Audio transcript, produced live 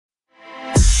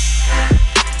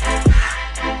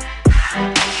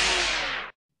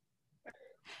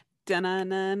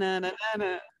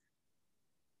Da-na-na-na-na-na.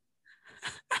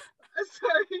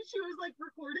 Sorry, she was like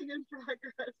recording in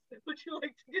progress. Would you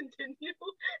like to continue?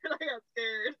 And I got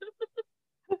scared.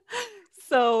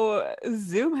 So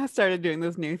Zoom has started doing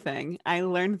this new thing. I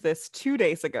learned this 2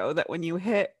 days ago that when you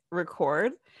hit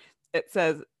record, it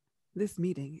says this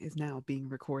meeting is now being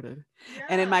recorded.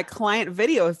 And in my Yeah. client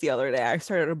videos the other day, I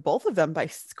started both of them by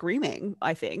screaming,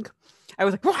 I think. I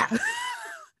was like, "Wah!"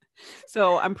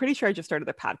 So I'm pretty sure I just started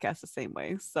the podcast the same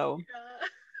way. So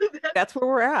Yeah. that's where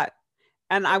we're at.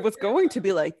 And I There we was going to go.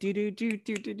 be like, do,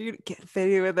 get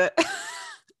video with it.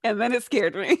 And then it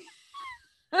scared me.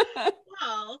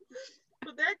 Well,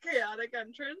 with that chaotic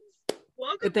entrance,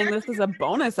 welcome Good thing back this to is Get a Ready With.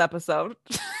 bonus episode.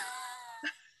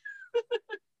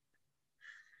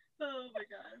 Oh my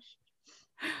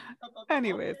gosh.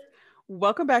 Anyways,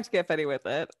 welcome back to Get Ready With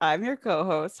It. I'm your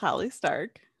co-host, Holly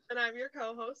Stark. And I'm your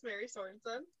co-host, Mary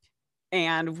Sorensen.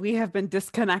 And we have been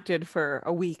disconnected for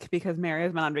a week because Mary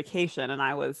has been on vacation and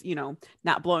I was,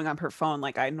 not blowing up her phone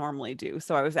like I normally do.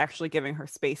 So I was actually giving her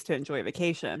space to enjoy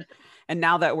vacation. And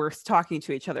now that we're talking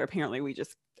to each other, apparently we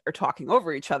just are talking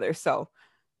over each other. So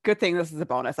good thing this is a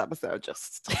bonus episode,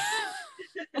 just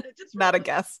Just not a random.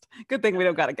 guest. Good thing we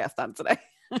don't got a guest on today.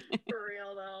 For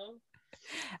real though.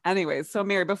 Anyways, so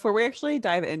Mary, before we actually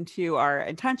dive into our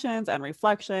intentions and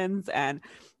reflections and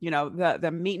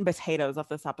the meat and potatoes of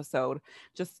this episode,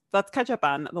 just let's catch up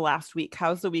on the last week.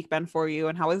 How's the week been for you,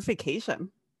 and how was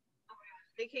vacation?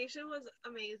 Vacation was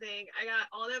amazing. I got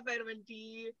all that vitamin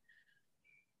D.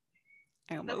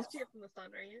 That's here from the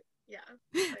sun, right? Yeah.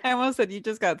 I almost said you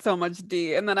just got so much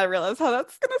D, and then I realized how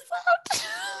that's gonna sound.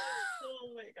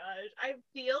 Oh my gosh. I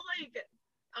feel like,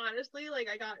 honestly, like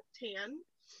I got tan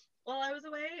while I was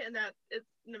away, and that it's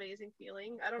an amazing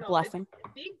feeling. I don't know. Blessing.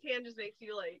 Being tan just makes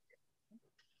you like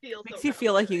feel Makes so you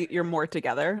feel like good. you're more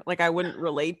together. Like I wouldn't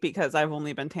relate because I've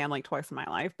only been tan like twice in my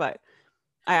life, but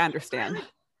I understand.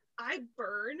 I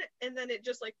burn and then it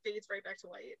just like fades right back to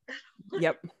white.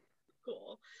 Yep.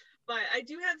 Cool. But I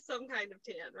do have some kind of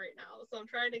tan right now, so I'm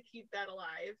trying to keep that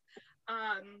alive.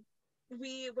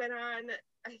 We went on,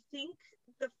 I think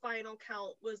the final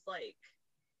count was like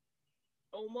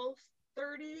almost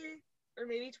 30, or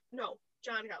maybe no,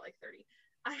 John got like 30.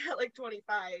 I got like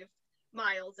 25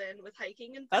 miles in with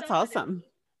hiking and That's stuff. awesome.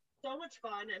 So much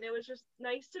fun, and it was just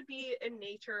nice to be in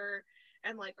nature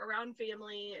and like around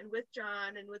family and with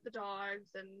John and with the dogs,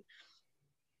 and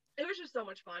it was just so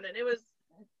much fun, and it was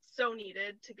so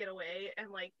needed to get away,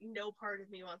 and like no part of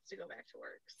me wants to go back to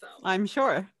work. So I'm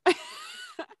sure.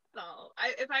 So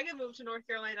if I could move to North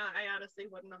Carolina, I honestly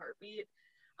wouldn't a heartbeat.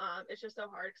 It's just so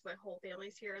hard because my whole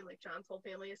family's here, and like John's whole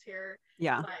family is here.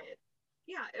 Yeah. But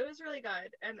yeah, it was really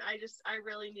good, and I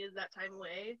really needed that time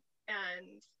away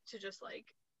and to just like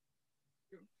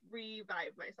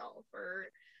revive myself or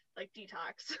like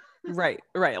detox. Right.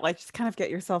 Like just kind of get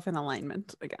yourself in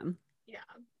alignment again. Yeah.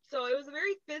 So it was a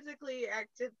very physically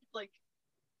active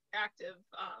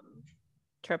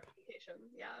Trip. vacation.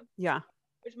 Yeah. Yeah.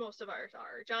 Which most of ours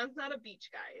are. John's not a beach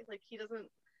guy. Like he doesn't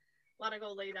want to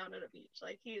go lay down at a beach.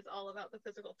 Like he's all about the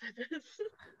physical fitness.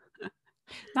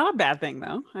 Not a bad thing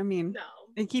though. I mean, No.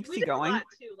 it keeps We you did going. a lot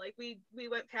too. Like we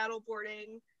went paddle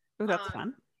boarding. Oh, that's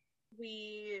fun.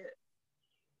 We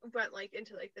went like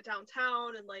into like the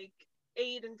downtown and like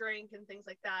ate and drank and things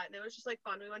like that, and it was just like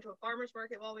fun. We went to a farmer's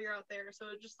market while we were out there, so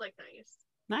it was just like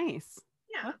Nice.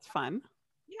 Yeah, that's fun.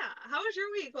 Yeah. How was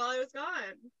your week while I was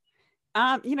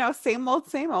gone? Same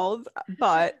old,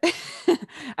 but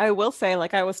I will say,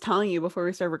 like I was telling you before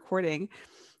we started recording,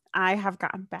 I have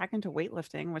gotten back into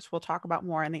weightlifting, which we'll talk about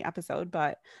more in the episode.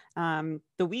 But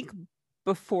the week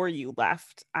before you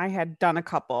left, I had done a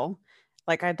couple.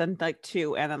 Like I'd done like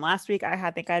 2, and then last week I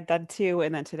think I'd done 2,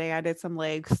 and then today I did some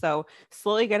legs. So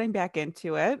slowly getting back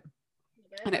into it,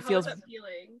 and it feels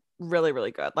really,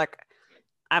 really good. Like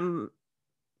I'm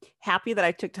happy that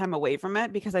I took time away from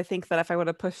it, because I think that if I would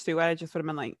have pushed through it, I just would have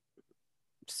been like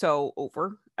so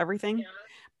over everything. Yeah.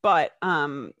 But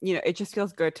it just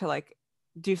feels good to like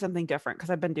do something different, because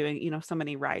I've been doing so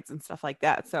many rides and stuff like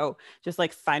that. So just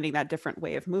like finding that different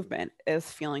way of movement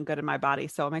is feeling good in my body.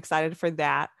 So I'm excited for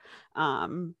that.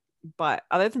 But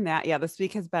other than that, yeah, this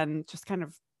week has been just kind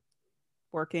of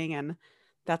working, and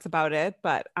that's about it.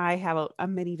 But I have a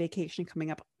mini vacation coming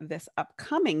up this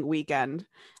upcoming weekend.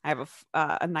 I have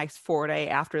a nice 4-day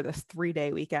after this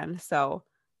 3-day weekend. So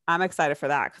I'm excited for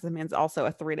that, because it means also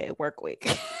a 3-day work week.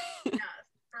 Yes,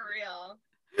 for real.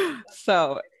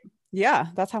 So yeah,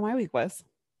 that's how my week was.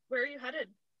 Where are you headed?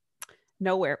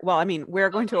 Nowhere. Well, I mean,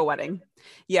 we're going to a wedding.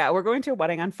 Yeah, we're going to a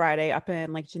wedding on Friday up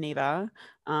in like Geneva.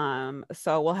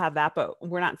 So we'll have that, but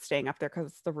we're not staying up there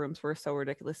because the rooms were so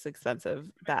ridiculously expensive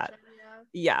that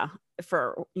yeah,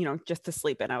 for just to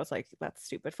sleep in. I was like, that's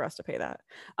stupid for us to pay that.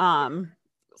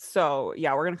 So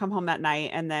yeah, we're gonna come home that night,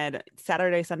 and then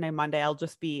Saturday, Sunday, Monday, I'll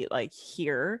just be like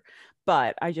here.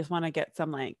 But I just want to get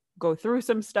some like go through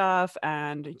some stuff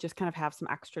and just kind of have some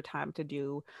extra time to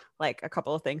do like a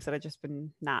couple of things that I've just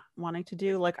been not wanting to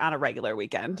do like on a regular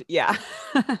weekend. Yeah.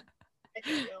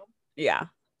 Yeah.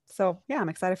 So yeah, I'm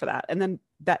excited for that. And then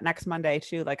that next Monday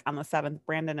too, like on the 7th,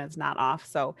 Brandon is not off.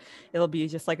 So it'll be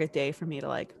just like a day for me to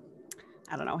like,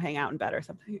 I don't know, hang out in bed or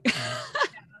something.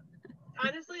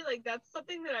 Honestly, like that's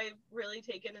something that I've really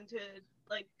taken into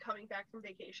like coming back from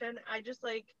vacation. I just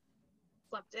like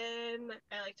slept in.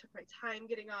 I like took my time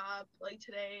getting up. Like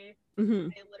today, I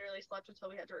literally slept until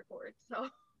we had to record. So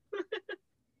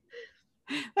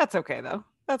that's okay though.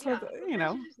 That's yeah, what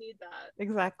you just need that.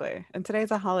 Exactly. And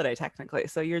today's a holiday technically,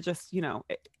 so you're just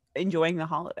enjoying the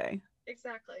holiday.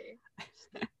 Exactly.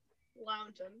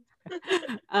 Lounging.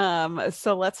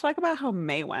 So let's talk about how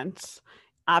May went.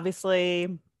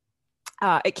 Obviously,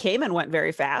 it came and went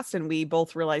very fast, and we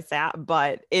both realized that.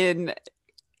 But in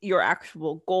your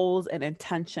actual goals and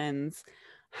intentions,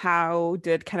 how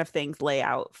did kind of things lay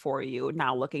out for you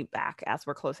now looking back as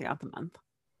we're closing out the month?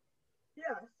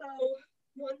 Yeah, so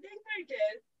one thing that I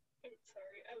did, I'm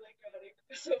sorry, I like yawning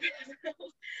so bad.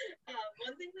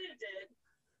 One thing that I did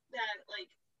that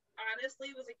like honestly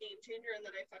was a game changer, and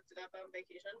then I fucked it up on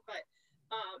vacation, but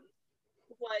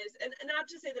was, and not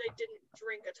to say that I didn't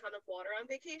drink a ton of water on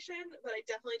vacation, but I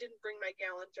definitely didn't bring my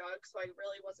gallon jug, so I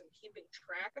really wasn't keeping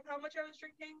track of how much I was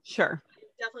drinking. Sure.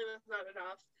 It definitely was not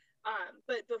enough.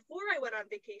 But before I went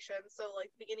on vacation, so like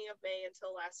beginning of May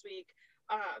until last week,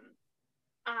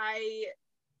 I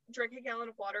drank a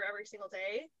gallon of water every single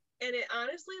day, and it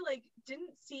honestly like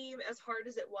didn't seem as hard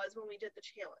as it was when we did the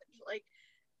challenge. Like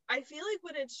I feel like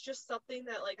when it's just something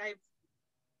that like I've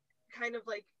kind of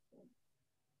like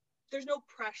there's no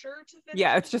pressure to finish.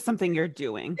 Yeah, it's just something you're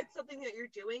doing. It's something that you're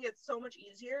doing. It's so much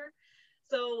easier.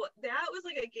 So that was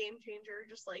like a game changer,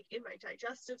 just like in my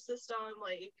digestive system,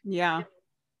 like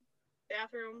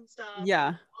bathroom stuff, all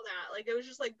that. Like it was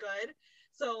just like good.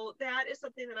 So that is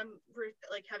something that I'm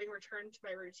like having returned to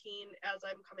my routine as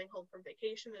I'm coming home from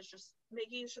vacation, is just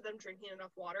making sure that I'm drinking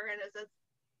enough water. And as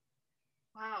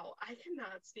wow, I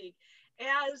cannot speak.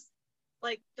 As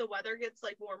like the weather gets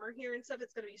like warmer here and stuff,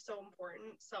 it's going to be so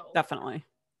important. So definitely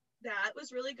that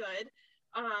was really good.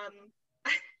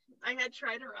 I had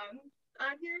tried to run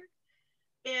on here,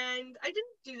 and I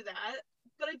didn't do that,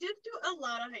 but I did do a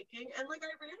lot of hiking, and like I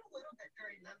ran a little bit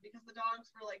during them because the dogs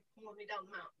were like pulling me down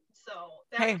the mountain, so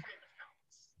that kind of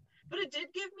counts. But it did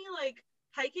give me like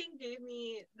hiking gave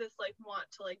me this like want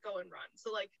to like go and run. So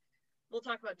like we'll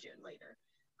talk about June later.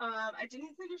 I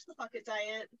didn't finish the bucket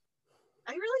diet.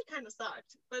 I really kind of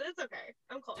sucked, but it's okay.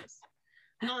 I'm close.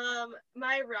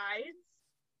 My rides,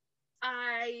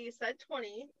 I said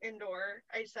 20 indoor.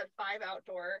 I said 5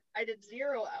 outdoor. I did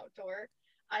 0 outdoor.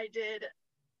 I did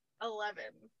 11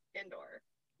 indoor.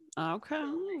 Okay,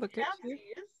 so, look at you.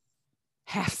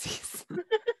 Halfsies.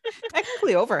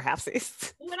 Technically over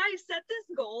halfsies. When I set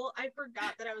this goal, I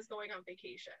forgot that I was going on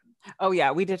vacation. Oh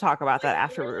yeah, we did talk about that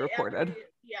after we recorded.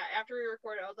 After we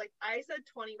recorded, I was like, I said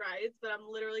 20 rides, but I'm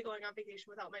literally going on vacation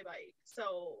without my bike.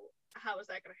 So how is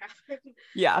that going to happen?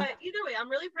 Yeah. But either way, I'm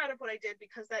really proud of what I did,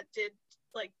 because that did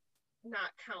like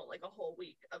not count like a whole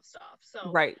week of stuff.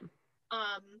 So right.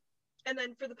 And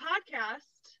then for the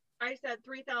podcast, I said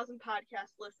 3,000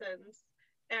 podcast listens.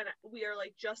 And we are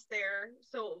like just there.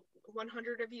 So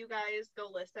 100 of you guys go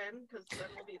listen, because then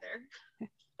we'll be there.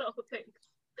 So thanks.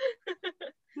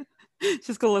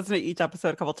 Just go listen to each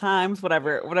episode a couple times,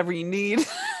 whatever you need.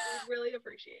 Really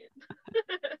appreciate.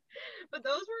 But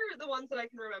those were the ones that I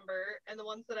can remember, and the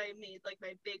ones that I made like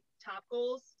my big top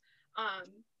goals.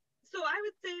 So I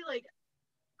would say like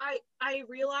I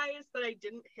realized that I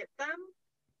didn't hit them,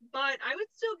 but I would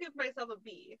still give myself a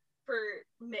B for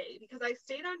May, because I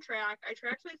stayed on track. I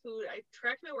tracked my food. I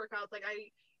tracked my workouts. Like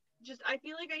I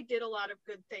feel like I did a lot of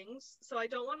good things. So I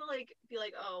don't want to like be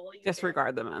like, oh, well, you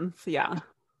disregard them. And yeah.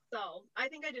 So I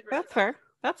think I did really That's fair.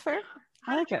 That's fair. Yeah.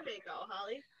 How did your May go,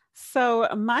 Holly? So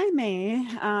my May,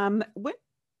 I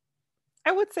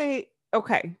would say,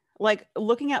 okay, like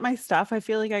looking at my stuff, I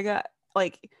feel like I got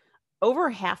like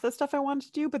over half the stuff I wanted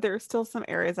to do, but there are still some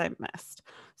areas I missed.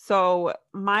 So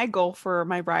my goal for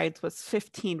my rides was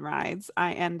 15 rides.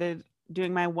 I ended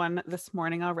doing my one this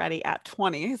morning already at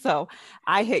 20. So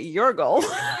I hit your goal.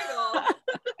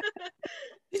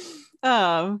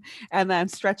 And then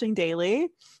stretching daily.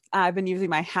 I've been using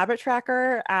my habit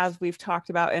tracker, as we've talked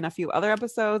about in a few other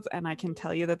episodes, and I can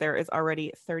tell you that there is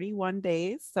already 31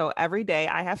 days. So every day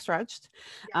I have stretched.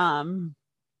 Yeah.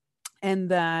 And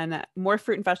then more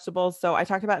fruit and vegetables. So I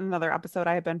talked about in another episode,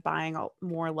 I have been buying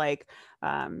more like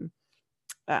um,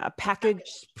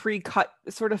 packaged, pre-cut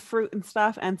sort of fruit and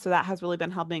stuff. And so that has really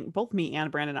been helping both me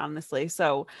and Brandon, honestly.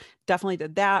 So definitely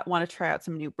did that. Want to try out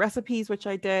some new recipes, which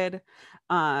I did.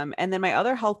 And then my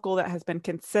other health goal that has been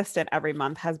consistent every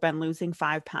month has been losing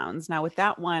 5 pounds. Now with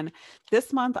that one,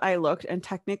 this month I looked, and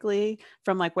technically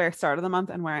from like where I started the month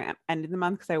and where I ended the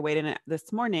month, because I weighed in it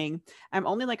this morning, I'm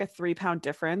only like a 3 pound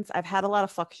difference. I've had a lot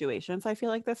of fluctuations, I feel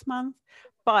like, this month,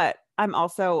 but I'm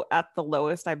also at the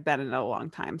lowest I've been in a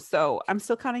long time. So I'm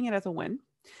still counting it as a win,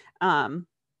 um,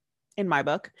 in my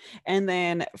book. And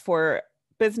then for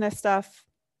business stuff,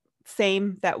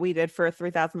 same that we did for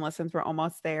 3,000 listens. We're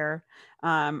almost there.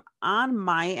 On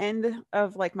my end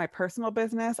of like my personal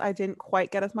business, I didn't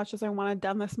quite get as much as I wanted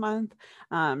done this month,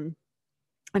 um,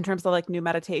 in terms of like new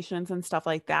meditations and stuff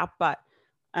like that, but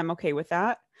I'm okay with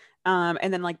that.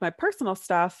 And then like my personal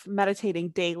stuff, meditating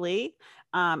daily.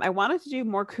 I wanted to do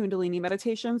more Kundalini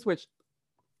meditations, which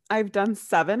I've done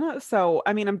 7. So,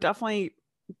 I mean, I'm definitely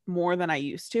more than I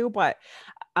used to, but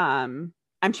I'm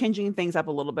changing things up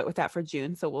a little bit with that for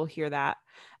June. So we'll hear that.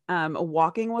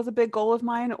 Walking was a big goal of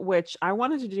mine, which I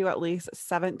wanted to do at least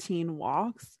 17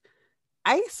 walks.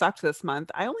 I sucked this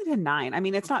month. I only did 9. I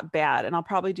mean, it's not bad, and I'll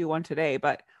probably do one today,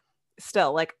 but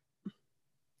still, like,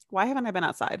 why haven't I been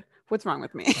outside? What's wrong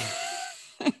with me?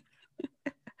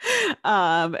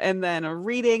 And then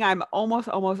reading, I'm almost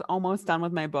done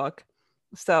with my book.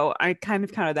 So I kind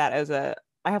of counted that as I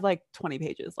have like 20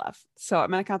 pages left. So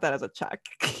I'm going to count that as a check,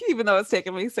 even though it's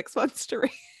taken me 6 months to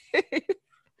read.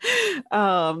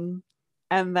 um,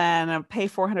 and then pay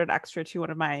 400 extra to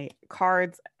one of my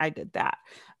cards. I did that.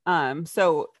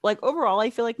 So like overall,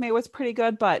 I feel like May was pretty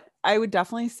good, but I would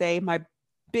definitely say my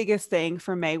biggest thing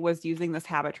for May was using this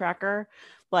habit tracker,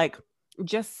 like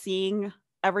just seeing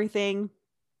everything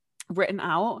written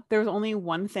out. There was only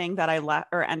one thing that I left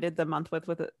or ended the month with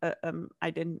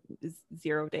I did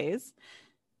 0 days,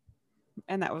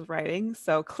 and that was writing.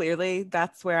 So clearly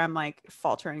that's where I'm like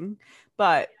faltering.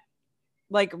 But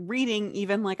like reading,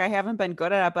 even like I haven't been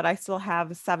good at it, but I still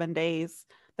have 7 days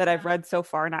that I've read so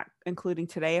far, not including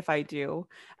today if I do.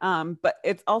 But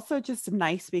it's also just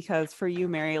nice because for you,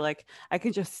 Mary, like I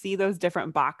could just see those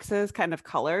different boxes kind of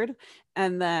colored.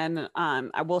 And then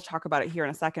I will talk about it here in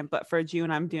a second. But for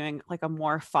June, I'm doing like a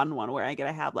more fun one where I get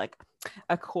to have like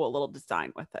a cool little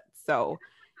design with it. So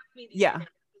yeah.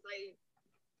 I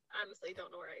honestly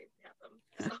don't know where I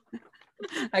have them. So.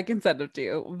 I can send it to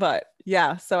you. But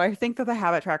yeah, so I think that the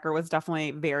habit tracker was definitely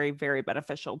very, very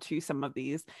beneficial to some of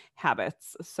these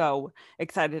habits. So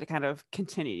excited to kind of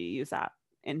continue to use that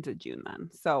into June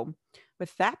then. So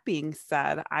with that being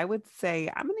said, I would say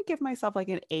I'm going to give myself like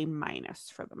an A-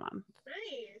 for the month.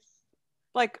 Nice.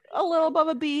 Like a little above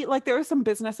a B. Like there was some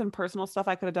business and personal stuff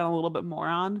I could have done a little bit more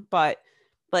on, but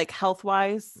like health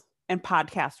wise and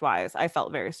podcast wise, I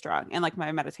felt very strong, and like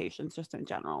my meditations just in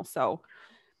general. So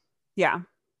yeah.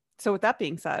 So with that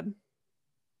being said,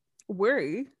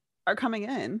 we are coming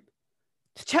in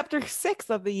to chapter 6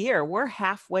 of the year. We're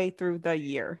halfway through the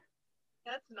year.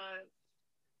 That's nuts.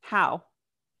 How?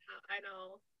 I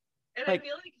know. And Like, I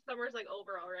feel like summer's like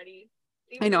over already.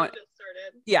 I know it just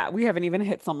started. Yeah, we haven't even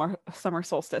hit summer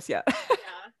solstice yet.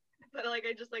 Yeah. But like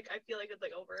I feel like it's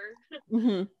like over.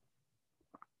 Mm-hmm.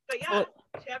 But yeah,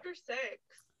 chapter 6.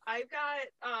 I've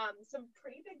got some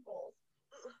pretty big goals.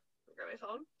 Grab my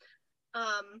phone.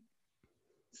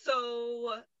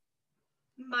 So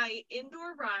my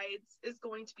indoor rides is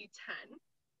going to be 10.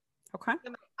 Okay.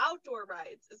 And my outdoor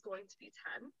rides is going to be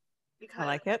 10 because I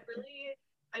like it.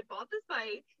 I bought this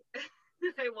bike.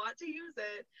 I want to use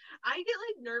it. I get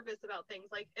like nervous about things.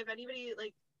 Like if anybody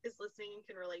like is listening and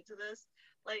can relate to this,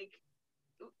 like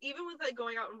even with like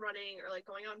going out and running or like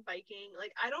going out and biking, like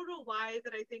I don't know why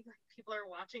that I think like people are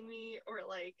watching me or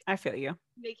like I feel you.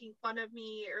 making fun of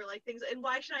me or like things, and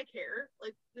why should I care?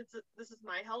 Like this is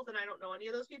my health and I don't know any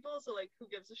of those people, so like who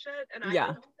gives a shit? And I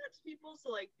don't do that to people, so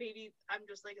like maybe I'm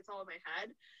just like it's all in my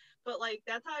head. But like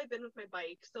that's how I've been with my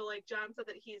bike. So like John said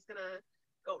that he's gonna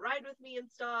go ride with me and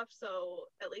stuff, so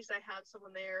at least I have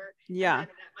someone there. Yeah. And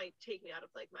that might take me out of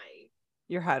like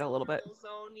your head a little bit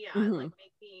zone. Yeah. Mm-hmm. And like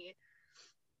make me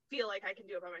feel like I can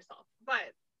do it by myself.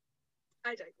 But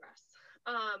I digress.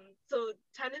 So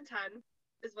 10 and 10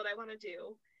 is what I want to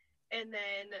do. And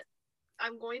then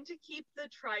I'm going to keep the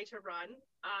try to run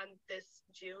on this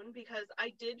June because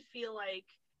I did feel like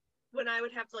when I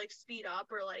would have to like speed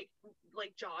up or like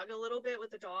jog a little bit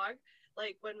with the dog,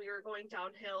 like when we were going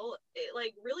downhill, it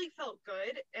like really felt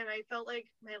good. And I felt like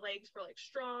my legs were like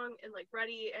strong and like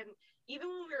ready. And even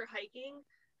when we were hiking,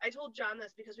 I told John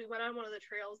this because we went on one of the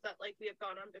trails that like we have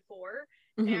gone on before.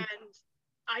 Mhm. And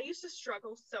I used to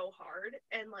struggle so hard,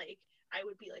 and like I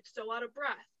would be like so out of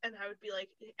breath, and I would be like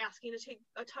asking to take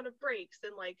a ton of breaks,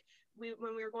 and like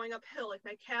when we were going uphill, like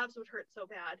my calves would hurt so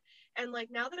bad. And like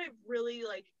now that I've really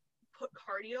like put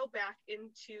cardio back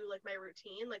into like my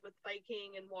routine, like with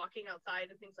biking and walking outside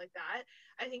and things like that,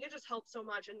 I think it just helps so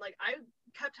much. And like I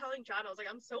kept telling John, I was like,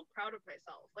 I'm so proud of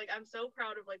myself. Like I'm so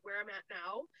proud of like where I'm at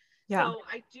now. Yeah. So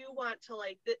I do want to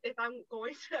like if I'm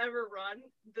going to ever run,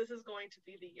 this is going to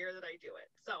be the year that I do it.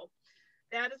 So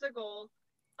that is a goal.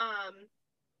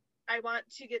 I want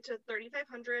to get to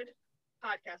 3,500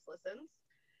 podcast listens.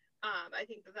 I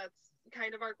think that that's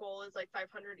kind of our goal, is like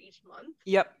 500 each month.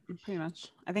 Yep. Pretty much.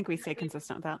 I think we stay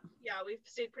consistent with that. Yeah, we've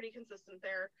stayed pretty consistent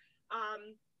there.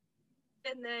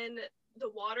 And then the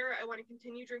water, I want to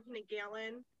continue drinking a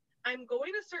gallon. I'm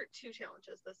going to start 2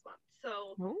 challenges this month.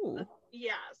 So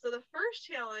so the first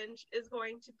challenge is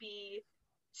going to be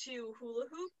to hula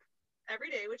hoop every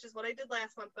day, which is what I did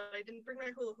last month, but I didn't bring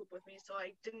my hula hoop with me, so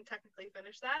I didn't technically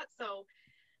finish that. So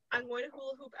I'm going to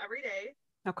hula hoop every day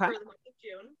for the month of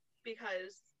June,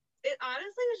 because it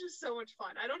honestly is just so much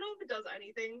fun. I don't know if it does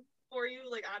anything for you.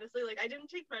 Like, honestly, like I didn't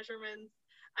take measurements.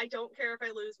 I don't care if I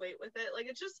lose weight with it. Like,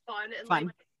 it's just fun. And like,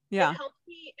 it helps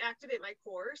me activate my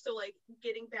core. So like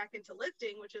getting back into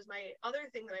lifting, which is my other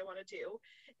thing that I want to do,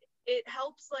 it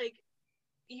helps like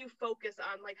you focus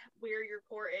on like where your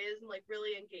core is and like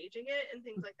really engaging it and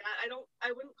things like that.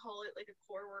 I wouldn't call it like a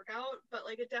core workout, but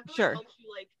like it definitely helps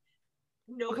you like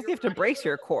know because you have to brace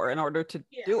your core in order to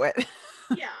do it.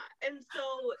 Yeah. And so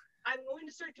I'm going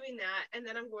to start doing that, and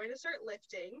then I'm going to start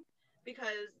lifting,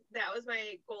 because that was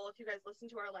my goal. If you guys listen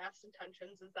to our last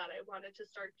intentions, is that I wanted to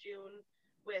start June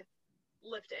with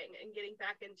lifting and getting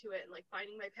back into it and like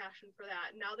finding my passion for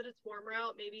that. Now that it's warmer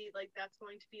out, maybe like that's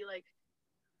going to be like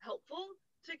helpful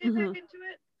to get back into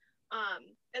it.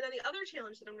 And then the other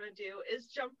challenge that I'm going to do is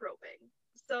jump roping.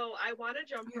 So I want to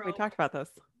jump rope. We talked about this.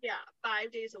 Yeah,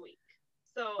 5 days a week.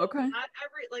 So not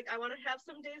every, like I want to have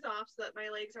some days off so that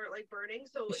my legs aren't like burning.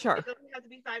 So it doesn't have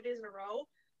to be 5 days in a row,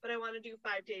 but I want to do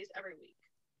 5 days every week.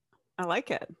 I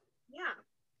like it. Yeah.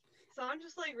 So I'm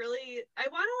just like really, I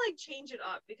want to like change it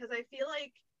up, because I feel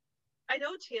like, I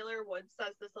know Taylor Woods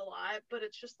says this a lot, but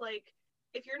it's just like,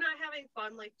 if you're not having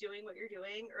fun like doing what you're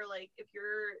doing, or like if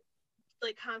you're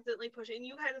like constantly pushing, and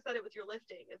you kind of said it with your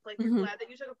lifting, it's like you're glad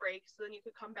that you took a break so then you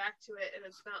could come back to it, and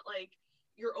it's not like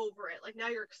you're over it, like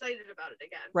now you're excited about it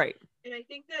again. Right. And I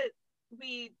think that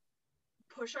we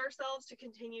push ourselves to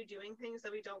continue doing things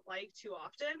that we don't like too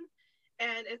often,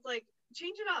 and it's like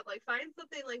change it up, like find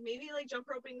something, like maybe like jump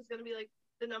roping is going to be like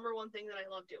the number one thing that I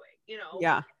love doing, you know.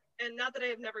 Yeah. And not that I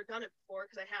have never done it before,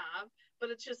 because I have, but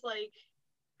it's just like,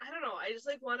 I don't know, I just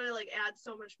like want to like add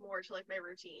so much more to like my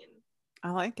routine.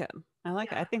 I like it.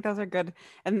 I think those are good.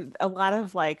 And a lot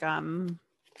of like kind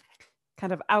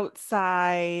of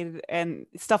outside and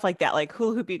stuff like that, like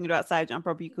hula hoop you can do outside, jump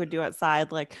rope you could do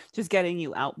outside, like just getting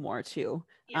you out more too.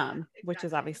 Exactly. Which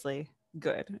is obviously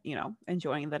good, you know,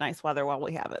 enjoying the nice weather while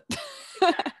we have it.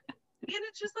 Exactly. And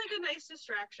it's just like a nice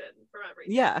distraction from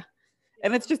everything. Yeah.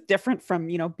 And it's just different from,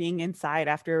 you know, being inside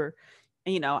after,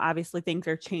 you know, obviously things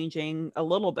are changing a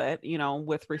little bit, you know,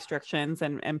 with restrictions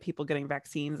and people getting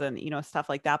vaccines and, you know, stuff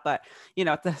like that. But, you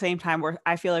know, at the same time,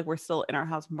 I feel like we're still in our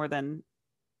house more than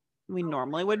we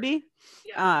normally would be.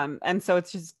 And so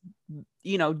it's just,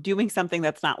 you know, doing something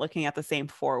that's not looking at the same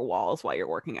 4 walls while you're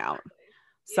working out.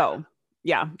 So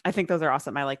yeah, I think those are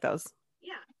awesome. I like those.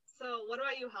 Yeah. So what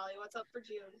about you, Holly? What's up for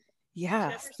June?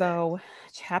 Yeah. So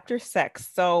chapter 6.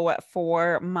 So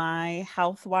for my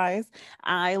health wise,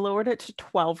 I lowered it to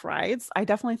 12 rides. I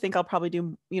definitely think I'll probably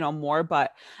do, you know, more,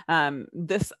 but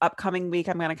this upcoming week,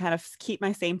 I'm going to kind of keep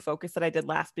my same focus that I did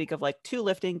last week of like 2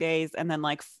 lifting days and then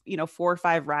like, you know, 4 or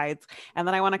 5 rides. And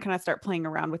then I want to kind of start playing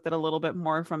around with it a little bit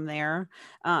more from there.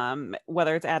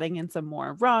 Whether it's adding in some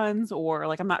more runs or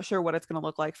like, I'm not sure what it's going to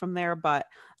look like from there, but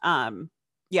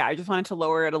yeah, I just wanted to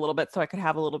lower it a little bit so I could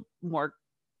have a little more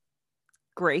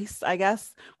grace, I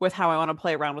guess, with how I want to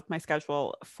play around with my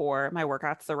schedule for my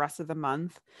workouts the rest of the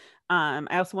month. I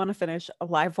also want to finish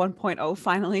Alive 1.0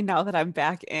 finally, now that I'm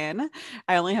back in.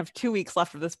 I only have 2 weeks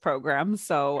left of this program.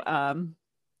 So,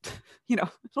 you know,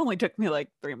 it only took me like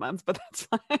 3 months, but that's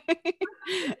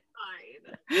fine.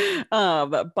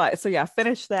 But so yeah,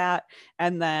 finish that.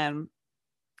 And then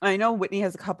I know Whitney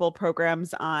has a couple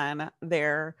programs on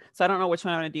there, so I don't know which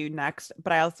one I'm going to do next,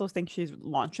 but I also think she's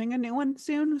launching a new one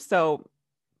soon. So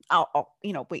I'll,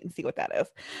 you know, wait and see what that is.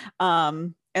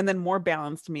 and then more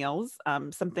balanced meals.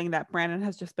 Something that Brandon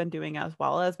has just been doing as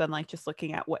well has been like just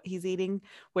looking at what he's eating,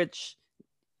 which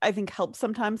I think helps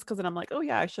sometimes because then I'm like, oh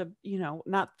yeah, I should,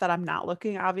 not that I'm not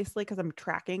looking obviously because I'm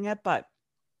tracking it, but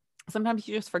sometimes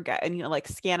you just forget and like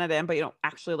scan it in, but you don't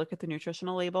actually look at the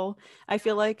nutritional label. I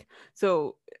feel like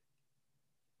so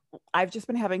I've just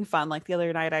been having fun. Like the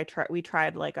other night, we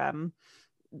tried like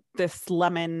this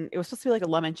lemon. It was supposed to be like a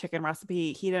lemon chicken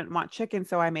recipe. He didn't want chicken,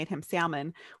 so I made him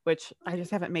salmon, which I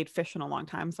just haven't made fish in a long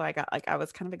time. So I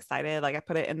was kind of excited. Like I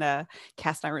put it in the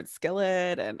cast iron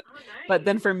skillet, and but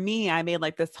then for me, I made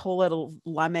like this whole little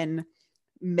lemon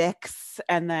mix,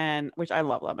 and then which I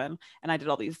love lemon, and I did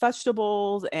all these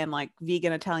vegetables and like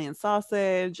vegan Italian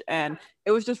sausage, and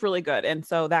it was just really good. And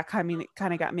so that kind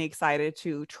of got me excited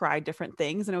to try different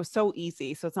things, and it was so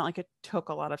easy, so it's not like it took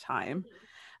a lot of time.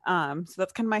 So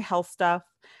that's kind of my health stuff.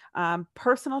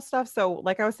 Personal stuff, so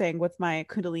like I was saying with my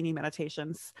Kundalini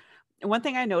meditations, one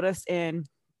thing I noticed in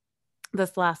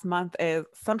this last month is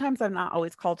sometimes I'm not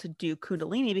always called to do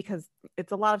Kundalini because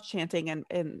it's a lot of chanting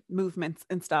and movements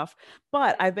and stuff.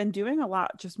 But I've been doing a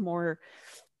lot just more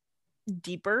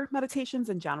deeper meditations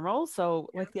in general. So,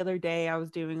 like the other day, I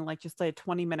was doing like just a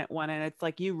 20-minute one, and it's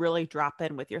like you really drop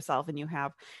in with yourself and you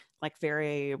have like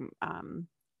very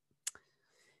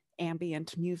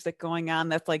ambient music going on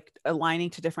that's like aligning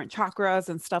to different chakras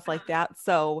and stuff like that.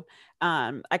 So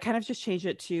I kind of just changed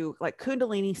it to like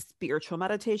Kundalini spiritual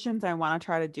meditations. I want to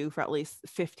try to do for at least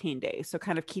 15 days. So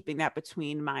kind of keeping that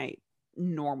between my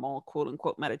normal quote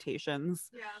unquote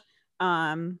meditations.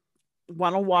 Want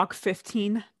to walk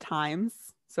 15 times.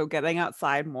 So getting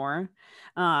outside more.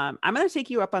 I'm going to take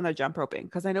you up on the jump roping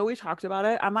because I know we talked about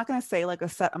it. I'm not going to say like a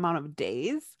set amount of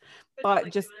days, but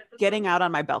just getting out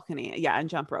on my balcony. Yeah. And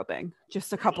jump roping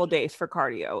just a couple days for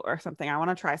cardio or something. I want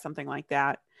to try something like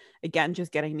that. Again,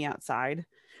 just getting me outside.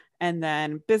 And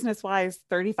then business wise,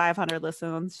 3,500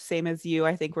 listens, same as you.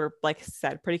 I think we're, like I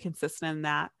said, pretty consistent in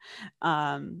that.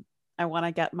 I want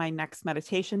to get my next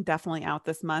meditation definitely out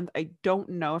this month. I don't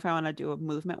know if I want to do a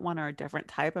movement one or a different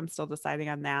type. I'm still deciding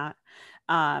on that.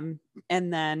 And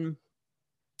then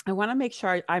I want to make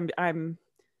sure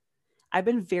I've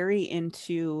been very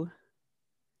into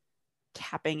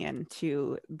tapping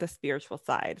into the spiritual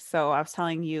side. So I was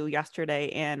telling you yesterday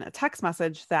in a text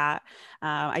message that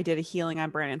I did a healing on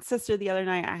Brandon's sister the other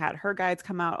night. I had her guides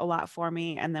come out a lot for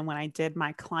me. And then when I did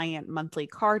my client monthly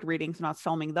card readings and I was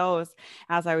filming those,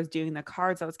 as I was doing the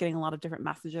cards, I was getting a lot of different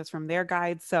messages from their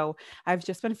guides. So I've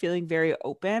just been feeling very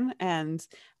open. And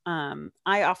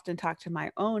I often talk to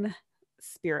my own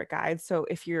spirit guides. So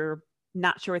if you're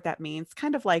not sure what that means,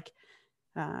 kind of like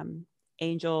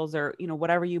angels or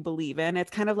whatever you believe in, it's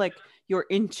kind of like your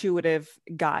intuitive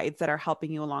guides that are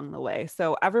helping you along the way.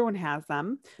 So everyone has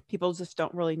them, people just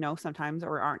don't really know sometimes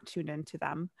or aren't tuned into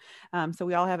them. So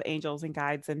we all have angels and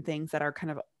guides and things that are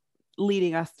kind of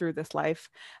leading us through this life.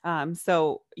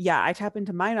 So yeah, I tap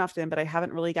into mine often, but I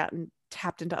haven't really gotten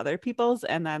tapped into other people's,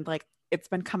 and then like it's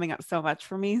been coming up so much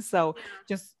for me. So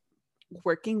just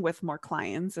working with more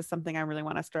clients is something I really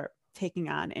want to start taking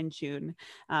on in June,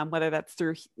 whether that's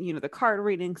through the card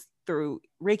readings, through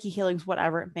Reiki healings,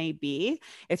 whatever it may be.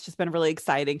 It's just been really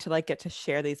exciting to like get to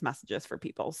share these messages for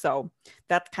people. So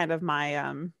that's kind of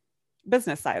my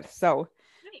business side. So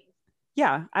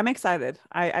yeah, I'm excited.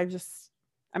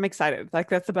 I'm excited. Like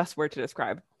that's the best word to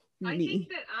describe me. I think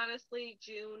that honestly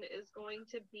June is going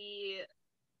to be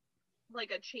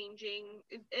like a changing,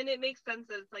 and it makes sense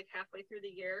that it's like halfway through the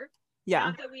year.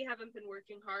 Not that we haven't been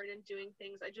working hard and doing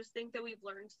things. I just think that we've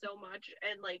learned so much,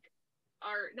 and like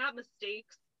our not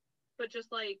mistakes, but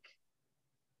just like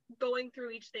going through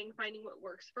each thing, finding what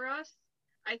works for us.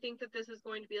 I think that this is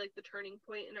going to be like the turning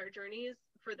point in our journeys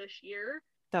for this year.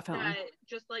 Definitely. That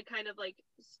just like kind of like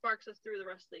sparks us through the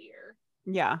rest of the year.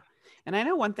 Yeah. And I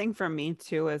know one thing for me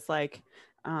too is like,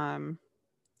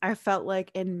 I felt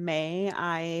like in May,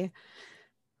 I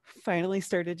finally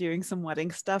started doing some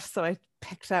wedding stuff. So I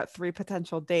picked out 3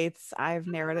 potential dates. I've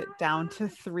narrowed it down to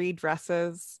 3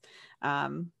 dresses.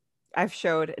 I've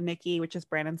showed Nikki, which is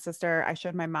Brandon's sister. I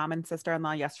showed my mom and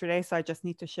sister-in-law yesterday. So I just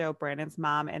need to show Brandon's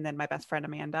mom and then my best friend,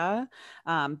 Amanda.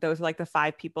 Those are like the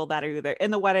 5 people that are either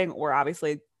in the wedding or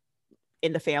obviously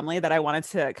in the family that I wanted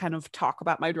to kind of talk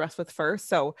about my dress with first.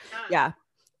 So yeah,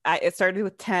 it started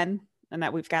with 10 and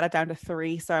that we've got it down to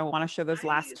 3. So I want to show those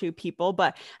last 2 people,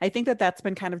 but I think that that's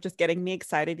been kind of just getting me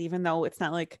excited, even though it's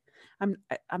not like I'm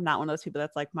not one of those people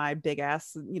that's like my big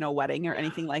ass, wedding or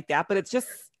anything like that. But it's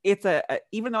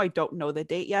even though I don't know the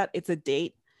date yet, it's a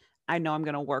date I know I'm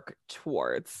going to work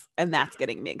towards. And that's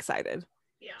getting me excited.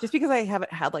 Just because I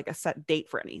haven't had like a set date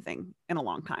for anything in a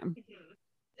long time.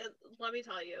 let me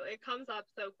tell you, it comes up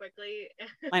so quickly.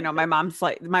 I know my mom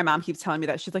keeps telling me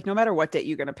that. She's like, no matter what date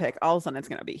you're going to pick, all of a sudden it's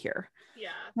going to be here. Yeah.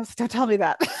 Don't tell me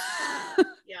that.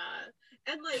 Yeah.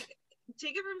 And like,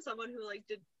 take it from someone who like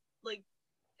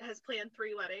has planned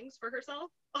 3 weddings for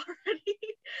herself already.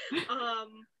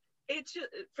 It's just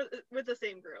with the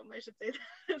same groom, I should say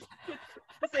that.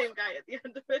 The same guy at the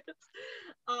end of it.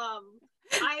 I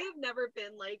have never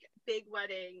been like big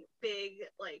wedding, big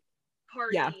like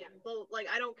party, and like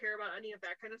I don't care about any of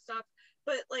that kind of stuff.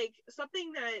 But like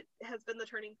something that has been the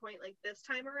turning point like this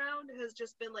time around has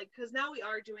just been like, because now we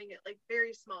are doing it like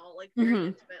very small, like very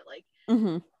intimate, like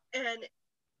and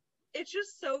it's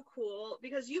just so cool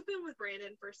because you've been with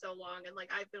Brandon for so long, and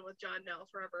like I've been with John now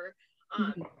forever.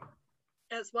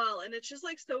 As well, and it's just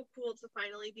like so cool to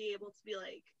finally be able to be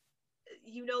like,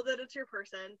 you know, that it's your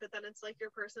person, but then it's like your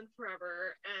person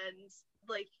forever, and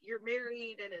like you're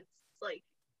married, and it's like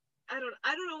I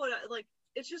don't know what, like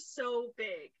it's just so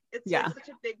big. It's like such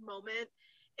a big moment,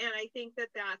 and I think that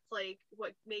that's like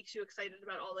what makes you excited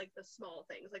about all like the small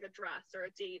things, like a dress or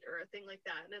a date or a thing like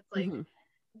that. And it's like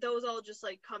those all just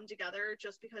like come together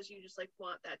just because you just like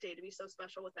want that day to be so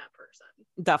special with that person.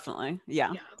 Definitely.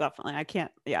 Yeah. Definitely. I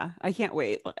can't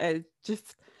wait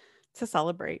just to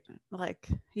celebrate, like,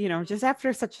 you know, just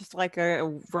after such like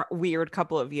a weird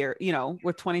couple of years, you know,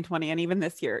 with 2020 and even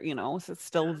this year, you know, so it's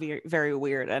still very, very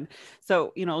weird. And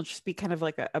so, you know, just be kind of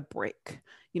like a break,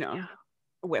 you know,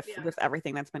 with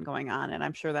everything that's been going on. And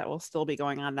I'm sure that will still be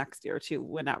going on next year too,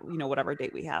 when not, you know, whatever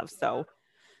date we have. So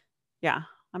yeah,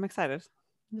 I'm excited.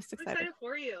 I'm just excited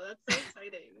for you. That's so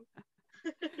exciting.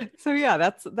 So yeah,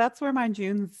 that's where my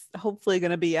June's hopefully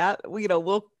going to be at. You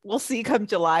know, we'll see come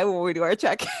July when we do our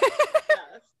check.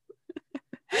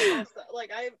 Yes.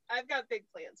 Like I've got big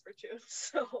plans for June.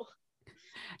 So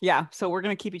yeah, so we're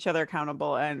going to keep each other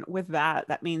accountable, and with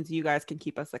that means you guys can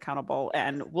keep us accountable,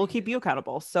 and we'll keep you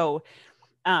accountable. So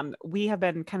we have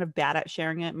been kind of bad at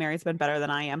sharing it. Mary's been better than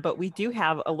I am, but we do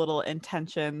have a little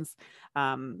intentions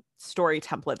story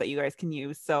template that you guys can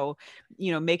use. So,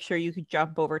 you know, make sure you could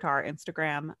jump over to our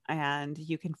Instagram and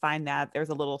you can find that there's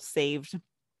a little saved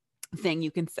thing. You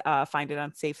can find it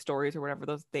on Save Stories or whatever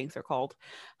those things are called.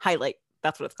 Highlight.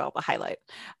 That's what it's called, the highlight.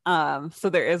 So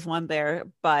there is one there,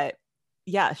 but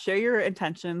yeah, share your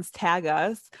intentions, tag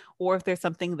us, or if there's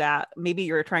something that maybe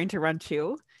you're trying to run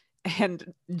to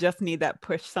and just need that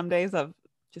push some days of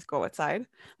just go outside,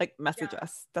 like message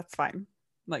us. That's fine.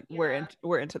 Like we're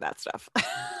into that stuff.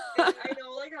 I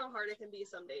know like how hard it can be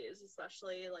some days,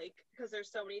 especially like because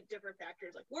there's so many different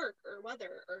factors like work or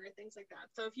weather or things like that.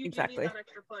 So if you do need that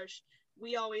extra push,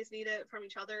 we always need it from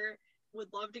each other.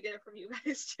 Would love to get it from you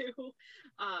guys too.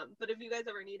 But if you guys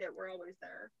ever need it, we're always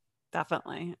there.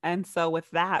 Definitely. And so with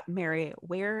that, Mary,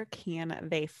 where can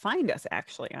they find us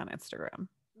actually on Instagram?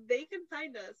 They can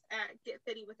find us at Get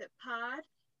Fitty With It Pod,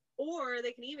 or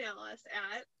they can email us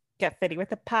at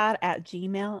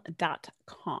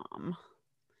getfittywithitpod@gmail.com.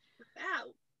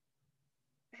 Wow.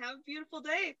 Have a beautiful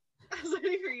day. I was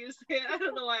waiting for you to say it. I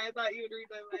don't know why I thought you would read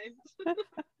my mind.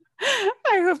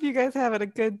 I hope you guys having a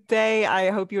good day.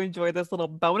 I hope you enjoyed this little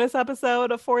bonus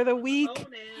episode for the week.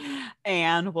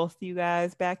 And we'll see you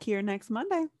guys back here next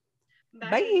Monday.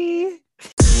 Bye.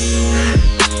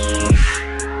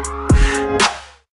 Bye.